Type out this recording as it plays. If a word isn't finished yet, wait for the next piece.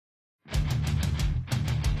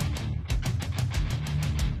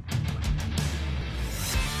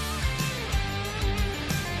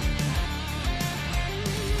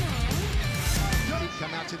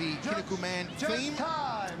local man theme.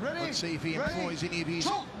 Let's see if he employs any of his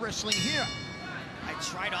wrestling here. I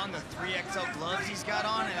tried on the 3XL gloves he's got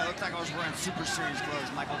on, and it looked like I was wearing Super Series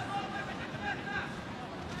gloves, Michael.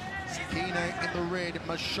 Sekine in the red,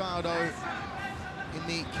 Machado in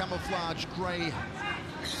the camouflage grey,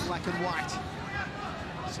 black and white.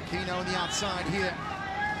 Sekine on the outside here.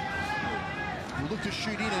 Will look to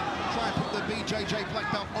shoot in and try and put the BJJ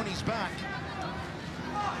black belt on his back.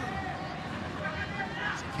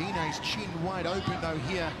 Sekine's chin wide open though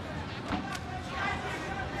here.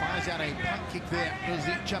 Fires out a punt kick there as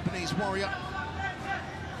the Japanese warrior.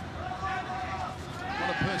 What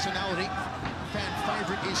a personality. Fan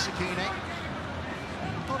favourite is Sekine.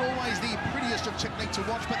 Not always the prettiest of technique to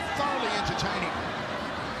watch, but thoroughly entertaining.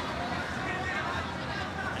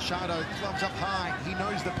 Machado gloves up high. He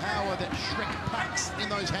knows the power that Shrek packs in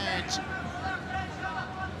those hands.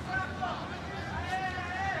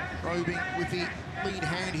 Probing with the lead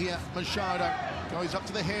hand here. Machado goes up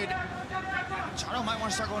to the head. Machado might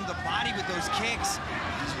want to start going to the body with those kicks.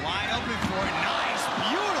 He's wide open for it. Nice,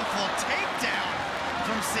 beautiful takedown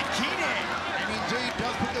from Sekine. And indeed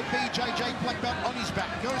does put the BJJ black belt on his back.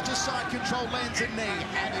 Goes to side control, lands a knee.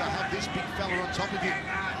 How do you have this big fella on top of you?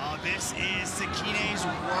 Oh, this is Sekine's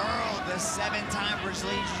world, the 7-time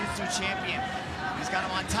Brazilian Jiu-Jitsu champion. He's got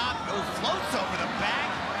him on top. Oh, floats over the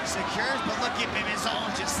back. Secures, but look at him, his own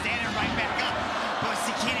just standing right back up. But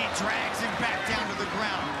Sekine drags him back down to the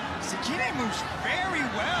ground. Sekine moves very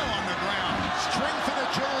well on the ground. Strength of the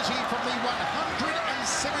jersey from the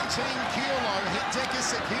 117-kilo Hideki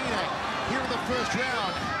Sekine here in the first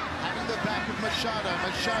round. Having the back of Machado.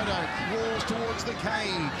 Machado rolls towards the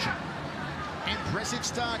cage. Impressive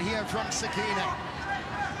start here from Sekine.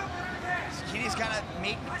 Sekine's got to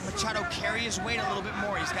make Machado carry his weight a little bit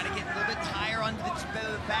more. He's got to get a little bit higher onto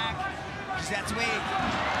the back, because that's the way,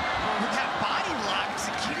 with that body lock,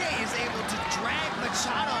 Sekine is able to drag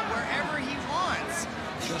Machado wherever he wants.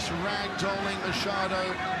 Just ragdolling Machado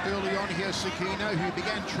early on here. Sekine, who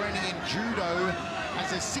began training in judo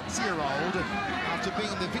as a 6-year-old after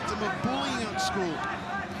being the victim of bullying at school.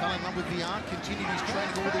 Fell in love with the art, continued his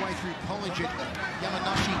training all the way through college at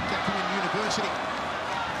Yamanashi Gakuin University.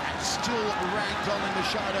 Still ragdolling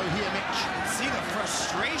Machado here, Mitch. See the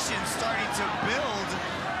frustration starting to build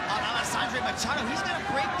on Alessandro Machado. He's got to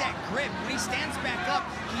break that grip. When he stands back up,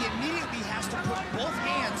 he immediately has to put both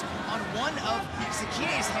hands on one of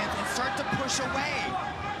Sekine's hands and start to push away,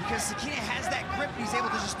 because Sekine has that grip and he's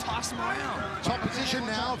able to just toss him around. Top position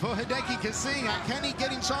now for Hideki Kasinga. Can he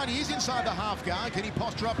get inside? He is inside the half guard. Can he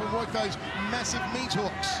posture up and work those massive meat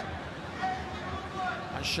hooks?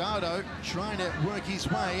 Machado trying to work his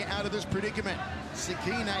way out of this predicament.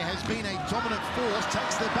 Sekine has been a dominant force,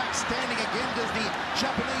 takes the back, standing again does the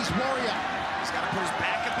Japanese warrior. He's got to put his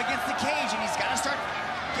back up against the cage, and he's got to start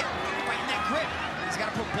fighting that grip. He's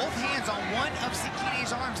got to put both hands on one of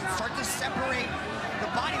Sekine's arms and start to separate the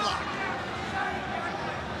body lock.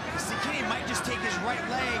 Sekine might just take his right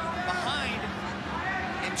leg behind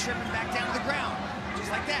and trip him back down to the ground,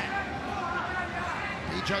 just like that.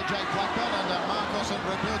 BJJ black belt under Marcos and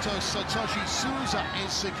Roberto Satoshi Souza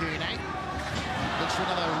is Sekine. Looks for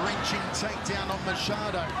another wrenching takedown on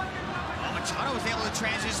Machado. Well, Machado was able to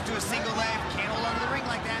transition to a single leg. Can't hold over the ring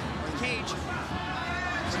like that, or the cage.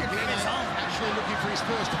 Sekine actually looking for his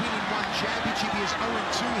first win in one championship. He is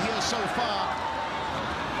 0-2 here so far.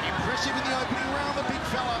 Impressive in the opening round, the big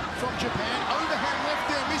fella from Japan. Overhand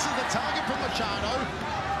left there, misses the target from Machado.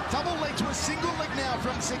 Double leg to a single leg now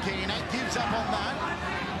from Sekine. Gives up on that.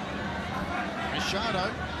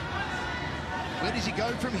 Machado. Where does he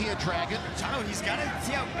go from here, Dragon? Machado, he's got to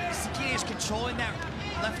see how Sekine is controlling that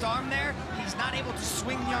left arm there. He's not able to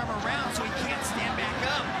swing the arm around, so he can't stand back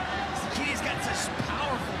up. Sekine's got such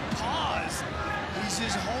powerful paws. He's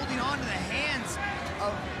just holding on to the hands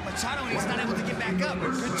of Machado, and he's not able to get back up.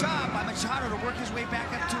 Good job by Machado to work his way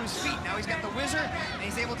back up to his feet. Now he's got the whizzer, and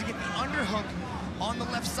he's able to get the underhook on the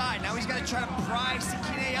left side. Now he's got to try to pry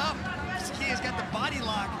Sekine up. Sekine's got the body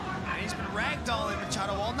lock, and he's been ragdolling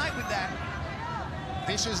Machado all night with that.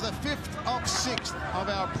 This is the 5th of 6th of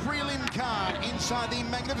our prelim card inside the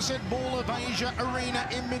magnificent Mall of Asia Arena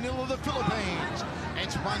in Manila, the Philippines.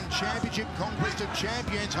 It's one championship conquest of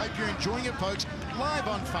champions. Hope you're enjoying it, folks. Live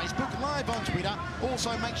on Facebook, live on Twitter.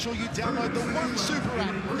 Also, make sure you download the One Super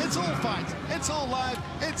app. It's all fights, it's all live,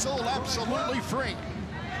 it's all absolutely free.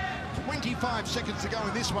 25 seconds to go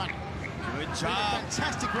in this one. Good job.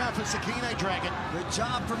 Fantastic round for Sekine, Dragon. Good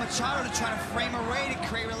job for Machado to try to frame a ray to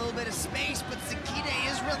create a little bit of space, but Sekine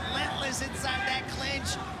is relentless inside that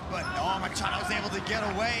clinch. But no, Machado's able to get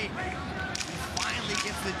away. He finally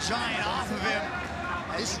gets the giant off of him.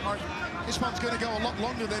 This one's going to go a lot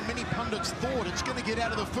longer than many pundits thought. It's going to get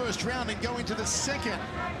out of the first round and go into the second.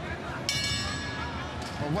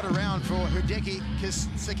 Well, what a round for Hideki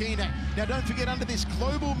Sekine. Now, don't forget, under this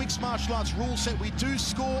global mixed martial arts rule set, we do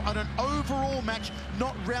score on an overall match,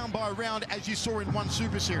 not round by round, as you saw in one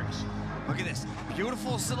Super Series. Look at this,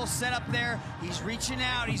 beautiful little setup there. He's reaching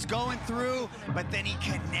out, he's going through, but then he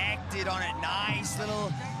connected on a nice little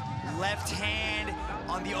left hand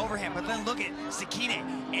on the overhand. But then look at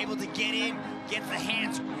Sekine, able to get in, gets the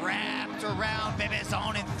hands wrapped around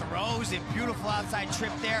Bebezon and throws it. Beautiful outside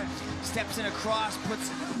trip there. Steps in across,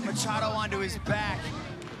 puts Machado onto his back.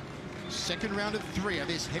 Second round of 3 of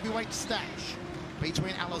this heavyweight stash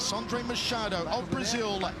between Alessandro Machado of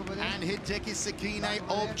Brazil and Hideki Sekine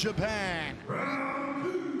of Japan.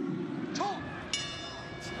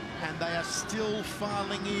 And they are still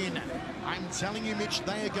filing in. I'm telling you, Mitch,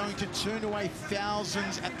 they are going to turn away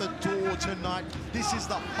thousands at the door tonight. This is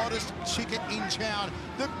the hottest ticket in town,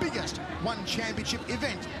 the biggest one championship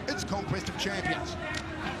event. It's Conquest of Champions.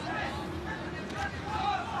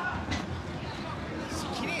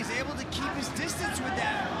 Sekine is able to keep his distance with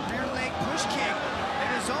that rear leg push kick.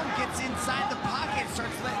 Bebezon gets inside the pocket,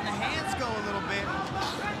 starts letting the hands go a little bit.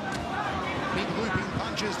 Big looping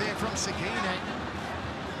punches there from Sekine.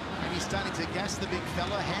 And he's starting to gas the big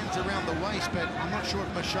fella, hands around the waist, but I'm not sure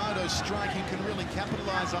if Machado's striking can really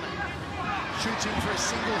capitalize on it. Shoots in for a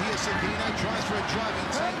single here, Sekine tries for a driving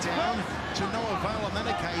takedown, to no avail on that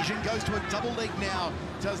occasion, goes to a double leg now,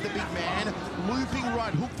 does the big man. Looping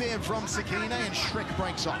right hook there from Sekine, and Shrek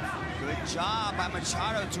breaks off. Good job by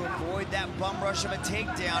Machado to avoid that bum rush of a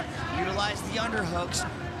takedown, utilize the underhooks,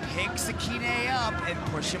 pick Sekine up, and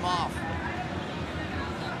push him off.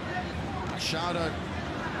 Machado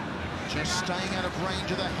just staying out of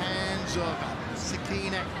range of the hands of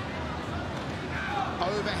Sekine.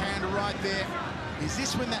 Overhand right there. Is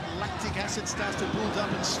this when that lactic acid starts to build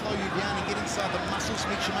up and slow you down and get inside the muscles,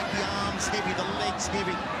 makes you make the arms heavy, the legs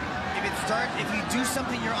heavy? If you do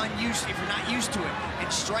something if you're not used to it,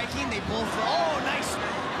 and striking, they both, oh, nice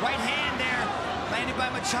right hand there, landed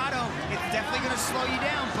by Machado. It's definitely going to slow you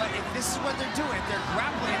down, but if this is what they're doing, if they're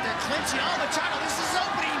grappling, if they're clinching, oh, Machado, this is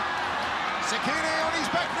opening. Sekine on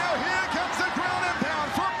his back now. Here comes the ground and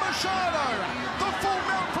pound from Machado. The full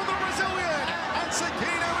mount from the Brazilian. And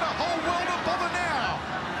Sekine with a whole world of bother now.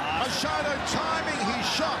 Machado timing his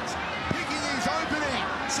shots, picking his opening.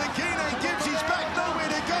 Sekine gives his back,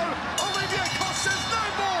 nowhere to go. Olivier Coste says no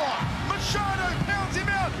more. Machado pounds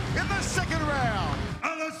him out in the second round.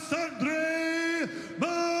 Alessandro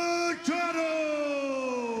Machado.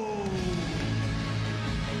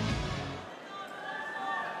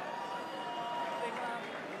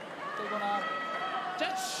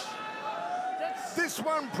 This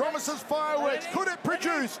one promises fireworks. Could it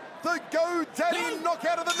produce the GoDaddy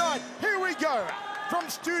knockout of the night? Here we go. From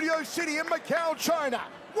Studio City in Macau, China.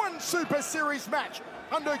 One Super Series match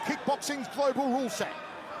under kickboxing's global rule set.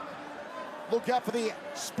 Look out for the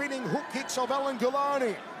spinning hook kicks of Alan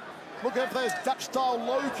Gulani. Look out for those Dutch-style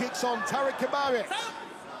low kicks on Tarik Khbabez.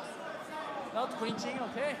 Not clinching,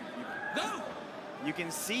 okay? Go! You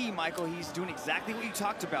can see, Michael, he's doing exactly what you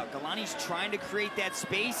talked about. Gulani's trying to create that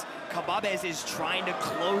space. Khbabez is trying to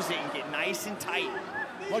close it and get nice and tight.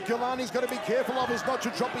 What Gulani's got to be careful of is not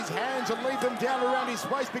to drop his hands and leave them down around his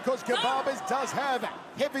waist, because Khbabez does have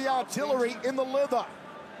heavy artillery in the leather.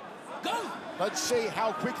 Go! Let's see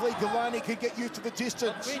how quickly Gulani can get used to the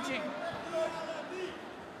distance.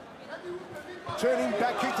 Turning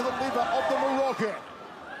back kick to the liver of the Moroccan.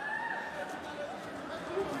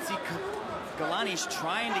 You can see Gulani's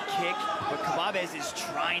trying to kick, but Khbabez is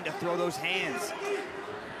trying to throw those hands.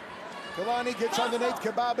 Gulani gets underneath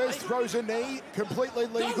Khbabez, throws a knee, completely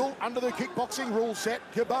legal under the kickboxing rule set.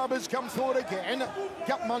 Khbabez comes forward again.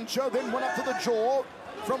 Gut muncher, then went up to the jaw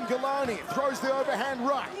from Gulani. Throws the overhand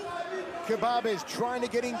right. Khbabez trying to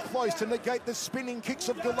get in close to negate the spinning kicks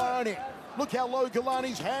of Gulani. Look how low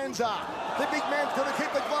Gulani's hands are. The big man's got to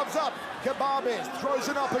keep the gloves up. Khbabez throws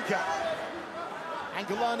an uppercut. And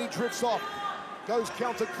Gulani drifts off. Goes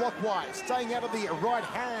counterclockwise, staying out of the right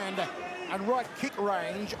hand and right kick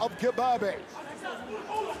range of Khbabez.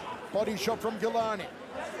 Body shot from Gulani.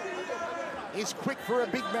 He's quick for a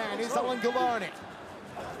big man, is Alan Gulani.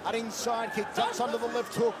 An inside kick, ducks under the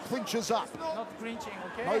left hook, clinches up. Not clinching,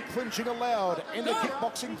 okay? No clinching allowed in the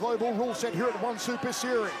kickboxing global rule set here at One Super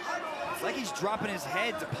Series. It's like he's dropping his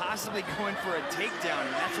head to possibly going for a takedown,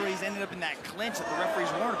 and that's where he's ended up in that clinch that the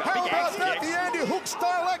referee's warned about. How Big about axe that? kick. The Andy Hook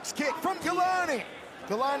style axe kick from Gulani.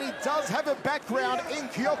 Galani does have a background in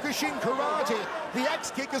Kyokushin karate. The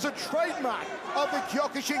axe kick is a trademark of the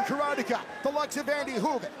Kyokushin karateka. The likes of Andy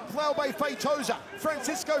Hook, Flaube Feitosa,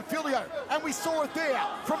 Francisco Filio, and we saw it there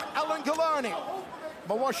from Alan Galani.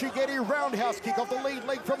 Mawashigeri roundhouse kick off the lead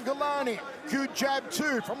leg from Galani. Good jab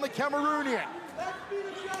too from the Cameroonian.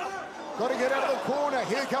 Got to get out of the corner.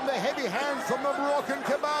 Here come the heavy hands from the Moroccan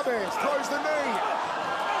Kababes. Throws the knee.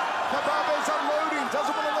 Kababes unloading.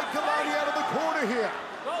 Doesn't want to let Galani out of the corner here.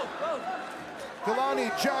 Galani,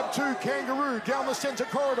 jab two, kangaroo, down the center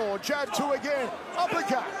corridor. Jab two again.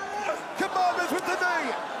 Uppercut. Kababes with the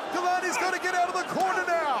knee. Galani's got to get out of the corner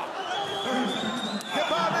now.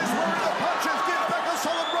 Kababes rolling the punches. Gives back a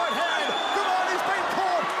solid right hand. Galani's been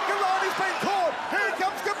caught. Galani's been caught. Here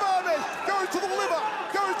comes Kababes. Goes to the liver.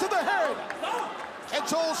 Goes to the head.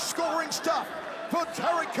 It's all scoring stuff for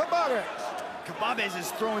Tarek Kababes. Kababes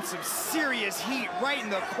is throwing some serious heat right in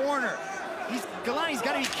the corner. Galani's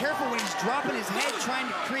got to be careful when he's dropping his head, trying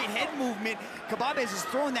to create head movement. Kababes is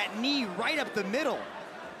throwing that knee right up the middle.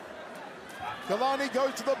 Galani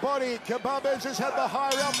goes to the body. Kababes has had the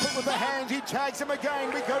higher output with the hands. He tags him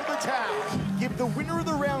again. We go to the tag. Give the winner of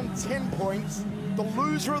the round 10 points, the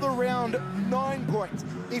loser of the round 9 points.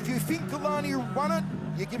 If you think Galani won it,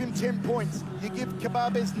 you give him 10 points. You give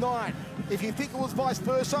Kababes 9. If you think it was vice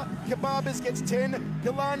versa, Kababes gets 10,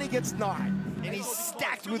 Galani gets 9. And he's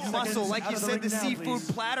stacked with muscle, like you said, the seafood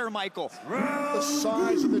platter, Michael. The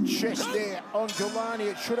size of the chest there on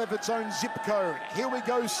Galani, it should have its own zip code. Here we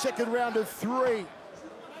go, second round of 3.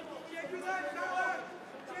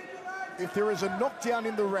 If there is a knockdown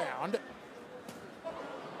in the round,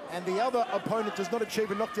 and the other opponent does not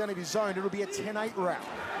achieve a knockdown of his own, it'll be a 10-8 round.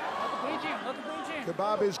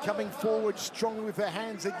 Kababes coming forward strongly with her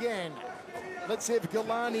hands again. Let's see if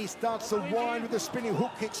Galani starts to wind with the spinning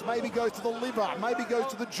hook kicks. Maybe goes to the liver, maybe goes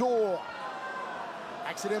to the jaw.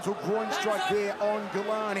 Accidental groin strike there on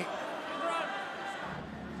Galani.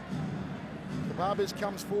 Kababes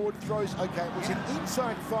comes forward, throws, okay, it was an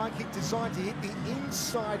inside thigh kick designed to hit the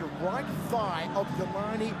inside right thigh of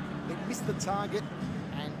Galani. It missed the target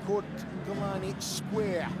and caught Galani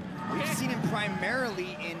square. We've seen him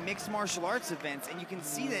primarily in mixed martial arts events, and you can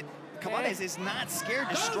see that Kababes is not scared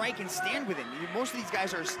to strike and stand with him. Most of these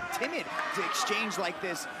guys are timid to exchange like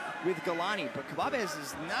this with Galani, but Kababes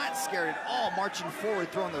is not scared at all, marching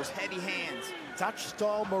forward, throwing those heavy hands.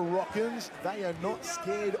 Dutch-style Moroccans, they are not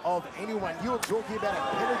scared of anyone. You're talking about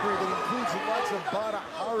a pedigree that includes the likes of Bada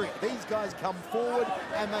Hari. These guys come forward,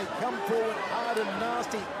 and they come forward hard and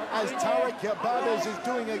nasty, as Tarek Kababes is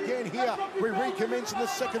doing again here. We recommence in the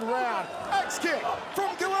second round. Axe kick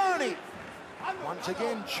from Galani. Once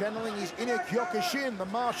again, channeling his inner Kyokushin, the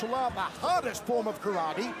martial art, the hardest form of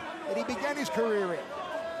karate that he began his career in.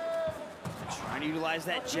 Trying to utilize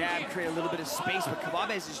that jab, create a little bit of space, but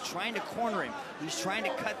Kababes is trying to corner him. He's trying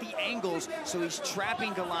to cut the angles, so he's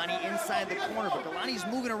trapping Galani inside the corner, but Galani's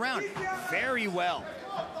moving around very well.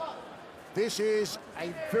 This is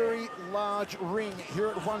a very large ring here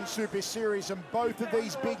at One Super Series, and both of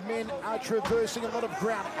these big men are traversing a lot of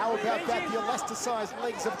ground. How about that? The elasticized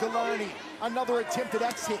legs of Galani. Another attempted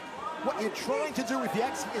axe hit. What you're trying to do with the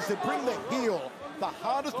axe hit is to bring the heel, the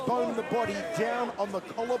hardest bone in the body, down on the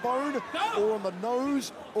collarbone or on the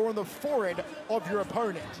nose or on the forehead of your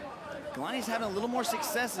opponent. Galani's having a little more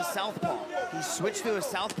success as southpaw. He's switched to a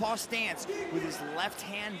southpaw stance with his left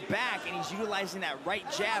hand back, and he's utilizing that right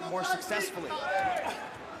jab more successfully.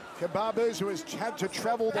 Kababes, who has had to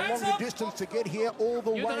travel the longer distance to get here all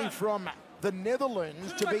the way from the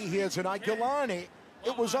Netherlands to be here tonight. Galani,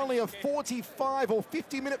 it was only a 45 or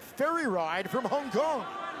 50-minute ferry ride from Hong Kong.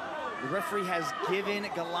 The referee has given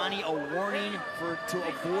Galani a warning to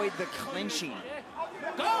avoid the clinching.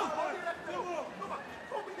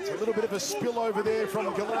 It's a little bit of a spillover there from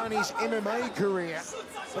Galani's MMA career.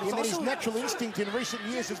 But in his natural instinct in recent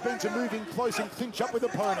years has been to move in close and clinch up with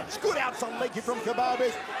opponents. Good outside leg kick from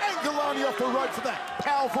Kababes, and Galani off the rope for that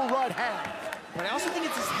powerful right hand. But I also think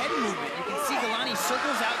it's his head movement. You can see Galani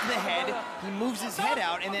circles out to the head, he moves his head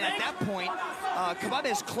out, and then at that point,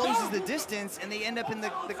 Kababes closes the distance, and they end up in the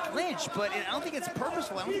clinch. But I don't think it's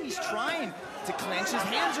purposeful. I don't think he's trying to clinch. His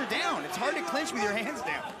hands are down. It's hard to clinch with your hands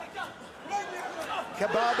down.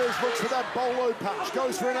 Kababes looks for that bolo punch,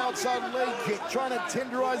 goes for an outside leg kick, trying to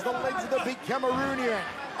tenderize the legs of the big Cameroonian.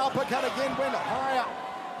 Uppercut again went higher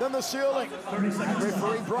than the ceiling. And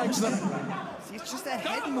referee breaks them. See, it's just that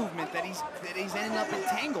head movement that he's ending up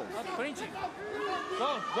entangled.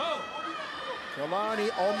 Galani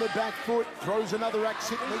on the back foot, throws another axe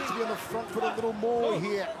hit, needs to be on the front foot a little more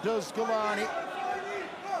here, does Galani.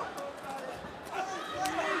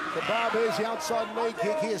 Kebabes, the outside leg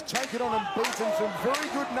kick. He has taken on and beaten some very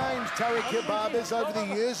good names, Tariq Kebabes, over the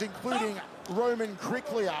years, including Roman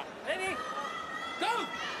Kriklia. Ready? Go!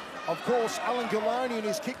 Of course, Alan Galani in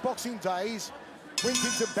his kickboxing days went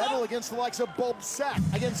into battle against the likes of Bob Sapp,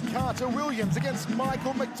 against Carter Williams, against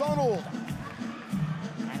Michael McDonald.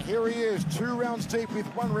 And here he is, 2 rounds deep with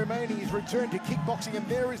 1 remaining. He's returned to kickboxing, and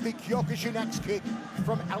there is the Kyokushin axe kick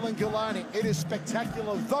from Alan Galani. It is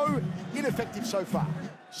spectacular, though ineffective so far.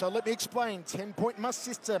 So let me explain, 10-point must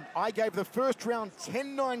system. I gave the first round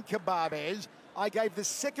 10-9 Kebabes. I gave the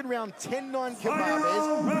second round 10-9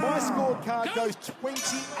 Kebabes. My scorecard goes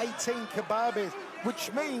 20-18 Kebabes, which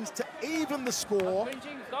means to even the score,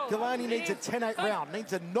 Galani needs a 10-8 round,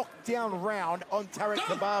 needs a knockdown round on Tariq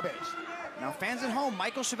Kebabes. Now, fans at home,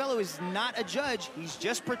 Michael Schiavello is not a judge. He's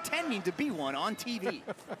just pretending to be one on TV.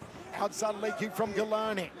 Outside leg kick from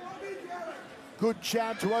Galani. Good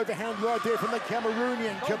jab to overhand right there from the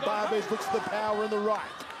Cameroonian. Kebabes looks at the power in the right.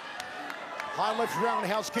 High left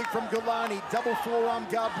roundhouse kick from Galani. Double forearm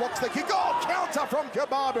guard blocks the kick. Oh, counter from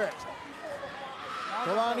Kebabes.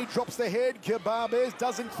 Galani drops the head. Kebabes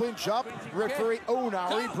doesn't clinch up. Referee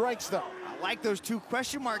Onari breaks them. I like those 2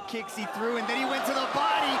 question mark kicks he threw, and then he went to the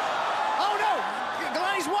body. Oh, no!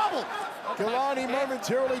 Galani's wobbled. Galani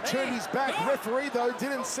momentarily turned his back. Referee, though,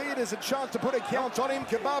 didn't see it as a chance to put a count on him.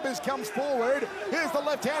 Kebabes comes forward. Here's the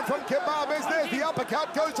left hand from Kebabes. There's the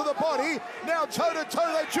uppercut, goes to the body. Now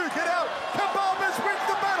toe-to-toe, they juke it out. Kebabes wins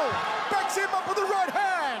the battle. Backs him up with the right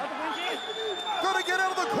hand. Got to get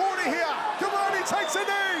out of the corner here. Galani takes a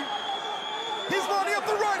knee. He's lining up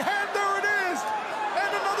the right hand. There it is. And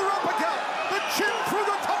another uppercut. The chin through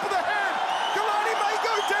the top of the head. Galani may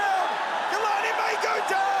go down. Galani may go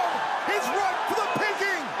down. He's right for the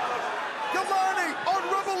picking. Galani on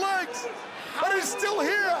rubber legs. And he's still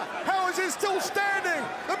here. How is he still standing?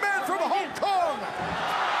 The man from Hong Kong.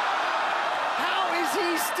 How is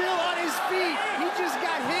he still on his feet? He just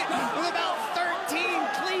got hit with about 13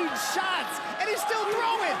 clean shots, and he's still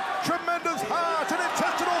throwing. Tremendous heart and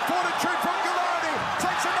intestinal fortitude from Galani.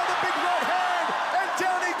 Takes another big right hand, and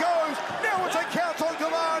down he goes. Now it's a count on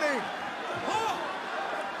Galani.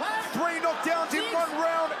 3 knockdowns in 1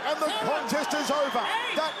 round, and the contest is over.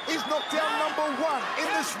 That is knockdown number 1 in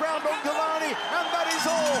this round on Galani, and that is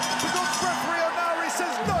all, because referee Onari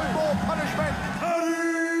says no more punishment.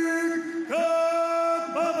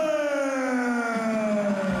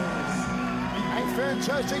 A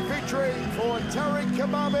fantastic victory for Tariq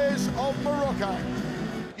Kebabes of Morocco.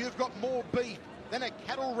 You've got more beef than a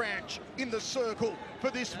cattle ranch in the circle for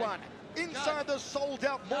this one. Inside the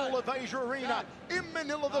sold-out Mall of Asia Arena in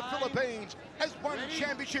Manila, the Philippines, as one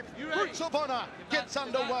championship Roots of Honor gets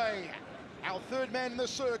underway. Our third man in the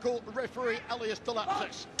circle, referee Elias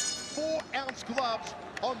Delapsis. 4-ounce gloves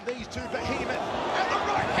on these 2 behemoths. And the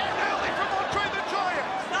right hand early from Andre the Giant.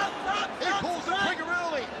 He pulls the trigger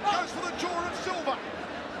early, goes for the jaw of Silva.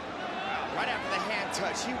 Right after the hand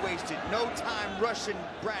touch, he wasted no time rushing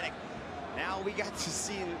Braddock. Now we got to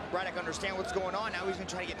see Braddock understand what's going on. Now he's going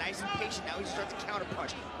to try to get nice and patient. Now he starts to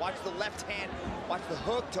counterpunch. Watch the left hand. Watch the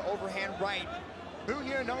hook to overhand right.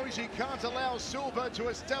 Munir knows he can't allow Silva to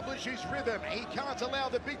establish his rhythm. He can't allow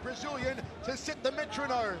the big Brazilian to set the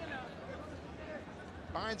metronome.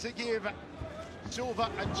 Finds a give. Silva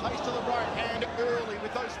a taste of the right hand early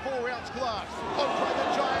with those 4-ounce gloves. Andre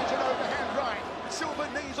the Giant and overhand right. Silva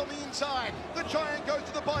knees on the inside. The Giant goes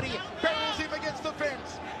to the body, barrels him against the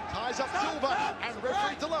fence. Ties up Silva, and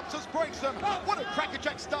referee Delapsis breaks them. What a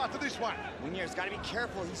crackerjack start to this one. Munir's got to be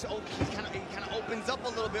careful. He kind of opens up a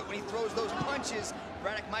little bit when he throws those punches.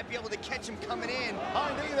 Braddock might be able to catch him coming in.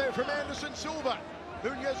 High knee there from Anderson Silva.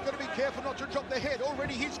 Munir's got to be careful not to drop the head.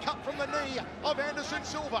 Already he's cut from the knee of Anderson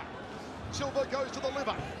Silva. Silva goes to the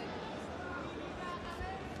liver.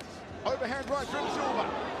 Overhand right from Silva.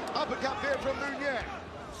 Uppercut there from Munir.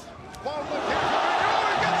 One look here from Munir. Oh,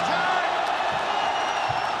 he gets tied.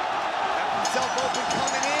 Left himself open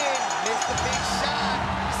coming in. Missed the big shot.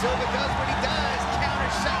 Silva does what he does.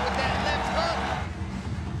 Counter shot with that left hook.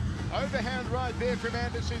 Overhand right there from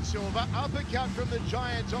Anderson Silva. Uppercut from the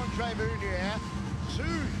Giants, Andre Munir. 2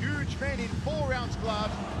 huge men in 4-ounce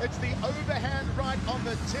gloves. It's the overhand right on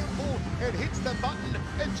the temple. It hits the button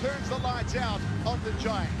and turns the lights out on the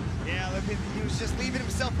Giant. Yeah, look, he was just leaving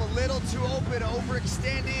himself a little too open,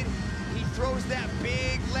 overextended. He throws that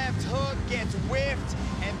big left hook, gets whiffed,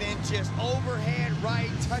 and then just overhand right,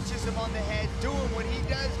 touches him on the head, doing what he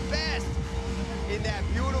does best in that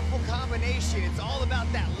beautiful combination. It's all about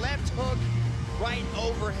that left hook, right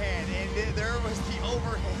overhand, and there was the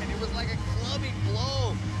overhand. It was like a clubbing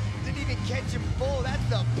blow. Didn't even catch him full. That's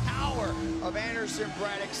the power of Anderson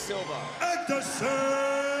Braddock Silva. Anderson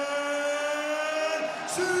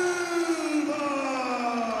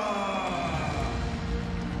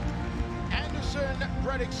Anderson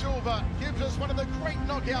Braddock Silva gives us one of the great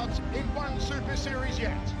knockouts in one Super Series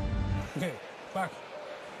yet. Okay, back.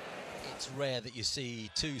 It's rare that you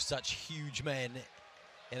see two such huge men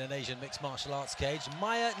in an Asian mixed martial arts cage.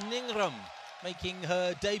 Maya Ningrum making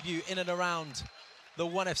her debut in and around the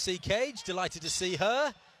ONE FC cage. Delighted to see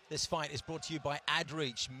her. This fight is brought to you by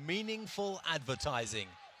AdReach, meaningful advertising.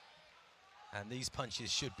 And these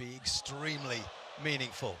punches should be extremely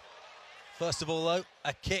meaningful. First of all, though,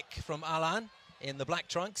 a kick from Alan in the black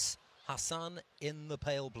trunks, Hassan in the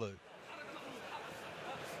pale blue.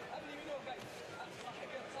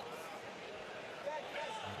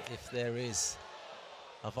 And if there is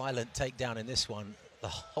a violent takedown in this one, the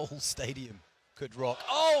whole stadium could rock.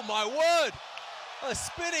 Oh, my word! A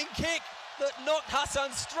spinning kick that knocked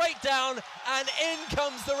Hassan straight down, and in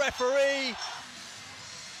comes the referee.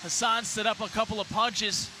 Hassan set up a couple of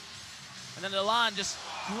punches, and then Alan just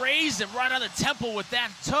grazed him right on the temple with that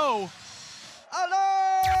toe.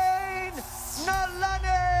 Alain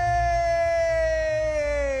Nalane!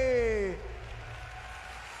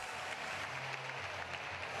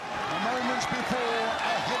 Moments before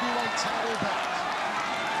a heavyweight title bout.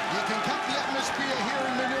 You can cut the atmosphere here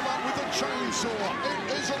in Manila with a chainsaw.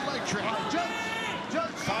 It is electric.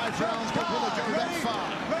 Judge, 5 rounds, but will it go that far?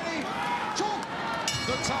 Ready, talk!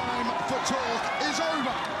 The time for talk is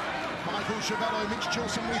over. Michael Chiavello, Mitch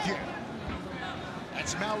Chilson with you.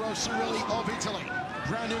 That's Mauro Cirilli of Italy.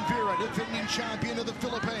 Brandon Vera, defending champion of the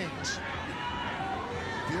Philippines.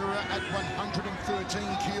 Vera at 113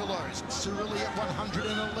 kilos. Cirilli at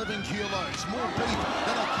 111 kilos. More beef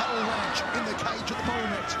than a cattle ranch in the cage at the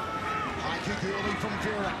moment. High kick early from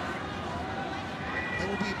Vera. There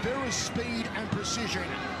will be Vera's speed and precision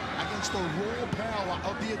against the raw power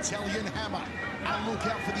of the Italian hammer. And look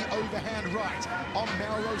out for the overhand right on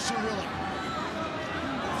Mauro Cirilli.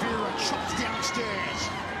 Vera chops downstairs.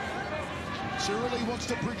 Cirilli wants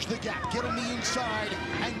to bridge the gap, get on the inside,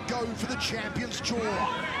 and go for the champion's jaw.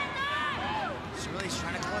 Cirilli's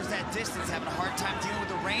trying to close that distance, having a hard time dealing with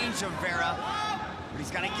the range of Vera. But he's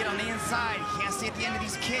got to get on the inside. He can't stay at the end of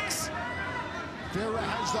these kicks. Vera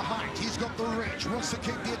has the height, he's got the reach, wants to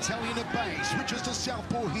keep the Italian at bay, switches to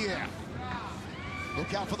southpaw here.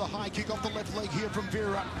 Look out for the high kick off the left leg here from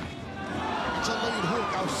Vera. It's a lead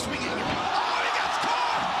hook, swinging. Oh, he gets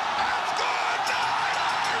caught! It's good!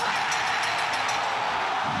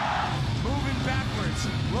 Moving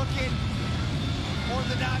backwards, looking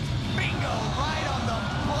orthodox. Bingo! Right on the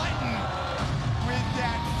button with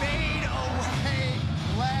that fade away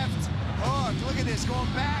left hook. Look at this,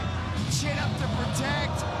 going back. Chin up to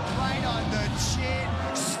protect, right on the chin.